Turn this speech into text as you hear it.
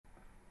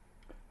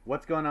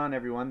What's going on,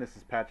 everyone? This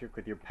is Patrick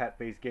with your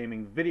Patface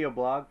Gaming video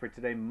blog for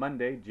today,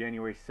 Monday,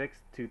 January 6th,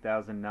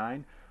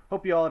 2009.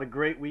 Hope you all had a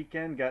great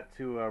weekend, got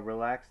to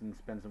relax and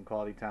spend some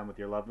quality time with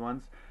your loved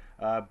ones.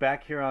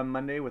 Back here on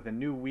Monday with a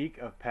new week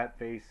of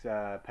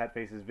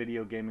Patface's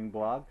video gaming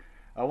blog.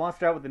 I want to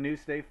start with the news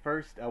today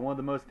first. One of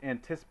the most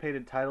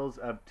anticipated titles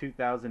of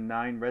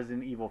 2009,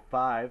 Resident Evil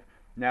 5,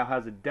 now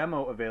has a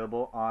demo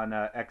available on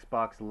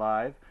Xbox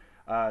Live.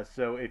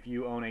 So if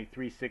you own a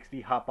 360,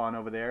 hop on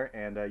over there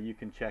and you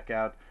can check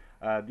out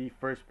the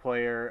first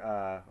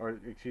player,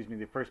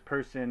 the first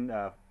person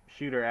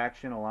shooter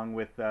action along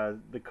with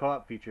the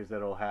co-op features that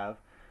it'll have.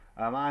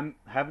 I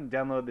haven't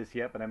downloaded this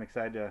yet, but I'm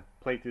excited to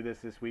play through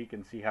this week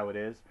and see how it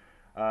is.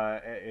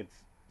 It's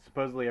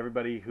supposedly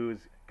everybody who's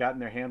gotten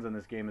their hands on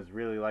this game has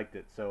really liked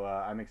it, so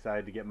I'm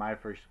excited to get my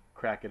first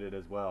crack at it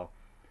as well.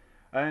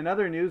 In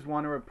other news,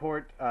 want to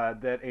report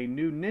that a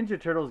new Ninja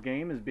Turtles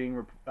game is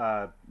being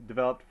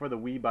developed for the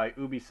Wii by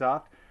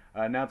Ubisoft.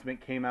 Announcement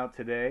came out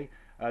today.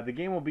 The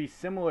game will be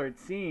similar, it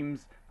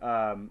seems,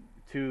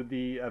 to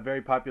the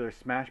very popular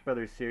Smash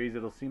Brothers series.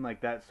 It'll seem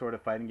like that sort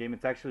of fighting game.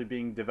 It's actually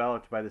being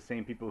developed by the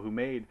same people who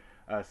made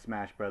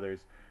Smash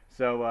Brothers.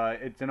 So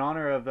it's in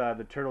honor of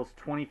the Turtles'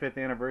 25th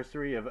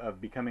anniversary of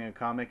becoming a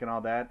comic and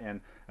all that,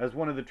 and as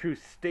one of the true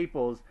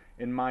staples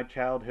in my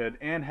childhood,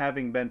 and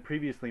having been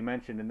previously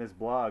mentioned in this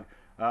blog,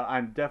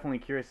 I'm definitely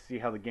curious to see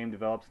how the game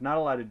develops. Not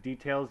a lot of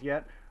details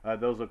yet.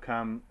 Those will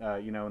come,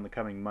 in the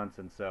coming months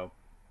and so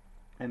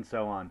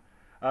on.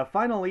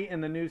 Finally,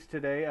 in the news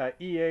today,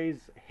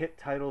 EA's hit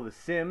title, The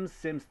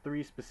Sims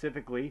 3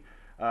 specifically,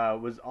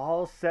 was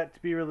all set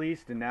to be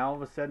released, and now all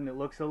of a sudden it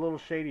looks a little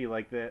shady,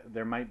 like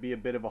there might be a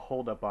bit of a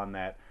holdup on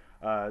that.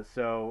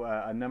 So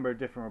a number of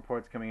different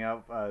reports coming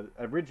out,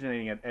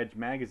 originating at Edge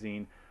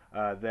Magazine,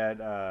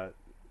 that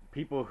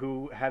people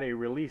who had a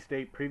release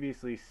date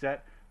previously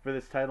set for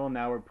this title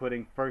now are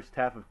putting first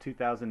half of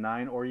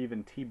 2009 or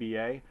even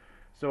TBA.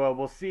 So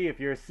we'll see. If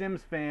you're a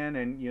Sims fan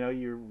and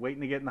you're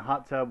waiting to get in the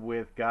hot tub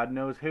with God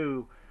knows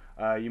who,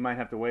 you might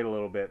have to wait a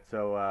little bit.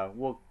 So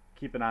we'll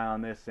keep an eye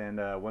on this, and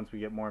once we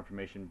get more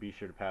information, be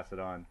sure to pass it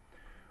on.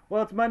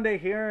 Well, it's Monday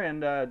here,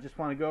 and just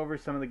want to go over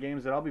some of the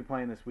games that I'll be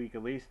playing this week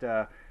at least.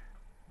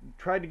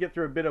 Tried to get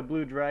through a bit of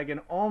Blue Dragon,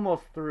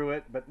 almost through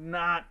it, but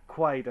not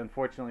quite,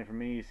 unfortunately for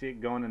me. You see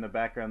it going in the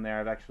background there.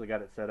 I've actually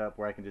got it set up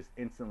where I can just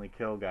instantly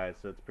kill guys,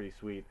 so it's pretty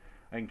sweet.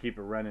 I can keep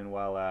it running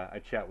while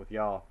I chat with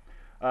y'all.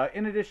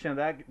 In addition to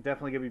that,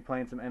 definitely going to be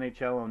playing some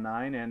NHL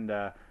 09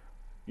 and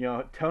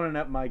toning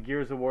up my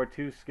Gears of War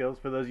 2 skills.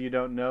 For those of you who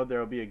don't know, there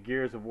will be a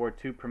Gears of War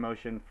 2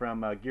 promotion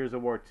from Gears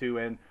of War 2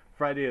 and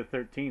Friday the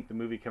 13th, the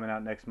movie coming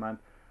out next month.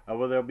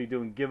 Where they'll be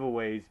doing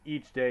giveaways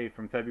each day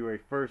from February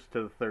 1st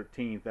to the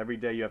 13th. Every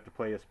day you have to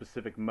play a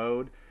specific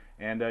mode,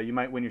 and you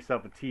might win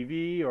yourself a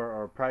TV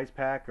or a prize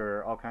pack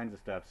or all kinds of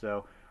stuff.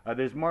 So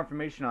there's more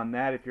information on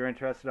that if you're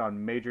interested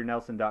on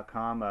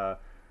MajorNelson.com,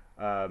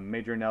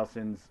 Major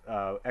Nelson's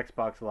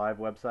Xbox Live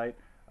website,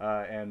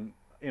 and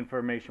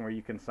information where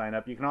you can sign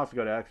up. You can also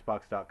go to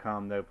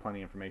Xbox.com. There's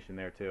plenty of information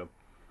there too.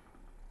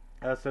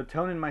 So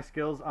toning my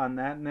skills on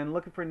that, and then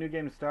looking for a new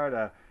game to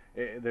start.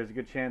 There's a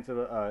good chance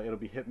it'll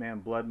be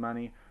Hitman Blood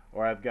Money,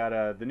 or I've got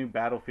the new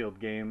Battlefield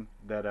game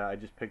that I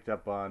just picked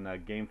up on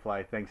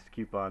GameFly thanks to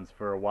coupons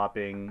for a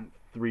whopping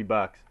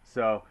 $3.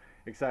 So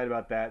excited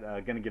about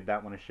that. Gonna give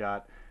that one a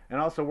shot,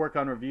 and also work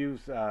on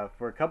reviews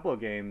for a couple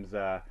of games.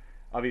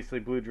 Obviously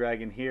Blue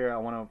Dragon here. I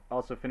want to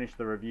also finish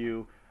the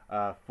review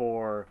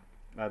for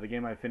the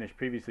game I finished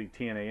previously,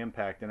 TNA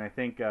Impact, and I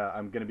think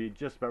I'm going to be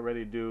just about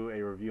ready to do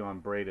a review on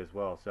Braid as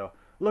well. So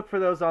look for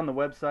those on the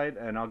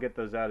website, and I'll get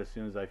those out as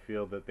soon as I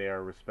feel that they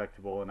are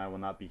respectable and I will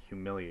not be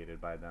humiliated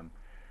by them.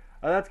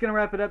 That's going to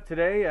wrap it up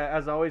today.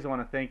 As always, I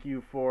want to thank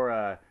you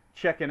for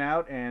checking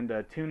out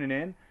and tuning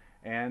in.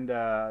 And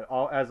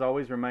as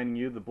always, reminding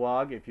you, the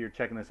blog, if you're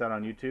checking this out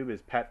on YouTube,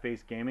 is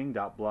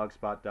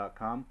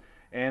patfacegaming.blogspot.com.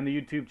 And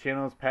the YouTube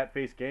channel is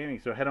Patface Gaming.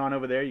 So head on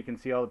over there. You can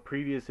see all the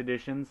previous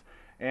editions.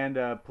 And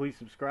please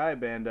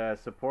subscribe and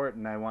support.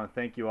 And I want to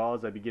thank you all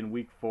as I begin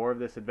week 4 of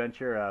this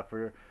adventure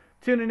for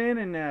tuning in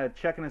and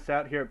checking us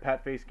out here at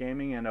Patface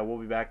Gaming. And we'll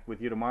be back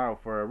with you tomorrow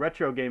for a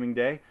retro gaming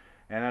day.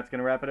 And that's going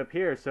to wrap it up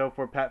here. So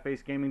for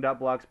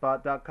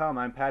patfacegaming.blogspot.com,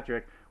 I'm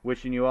Patrick,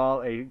 wishing you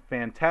all a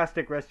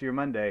fantastic rest of your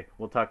Monday.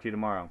 We'll talk to you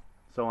tomorrow.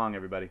 So long,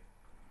 everybody.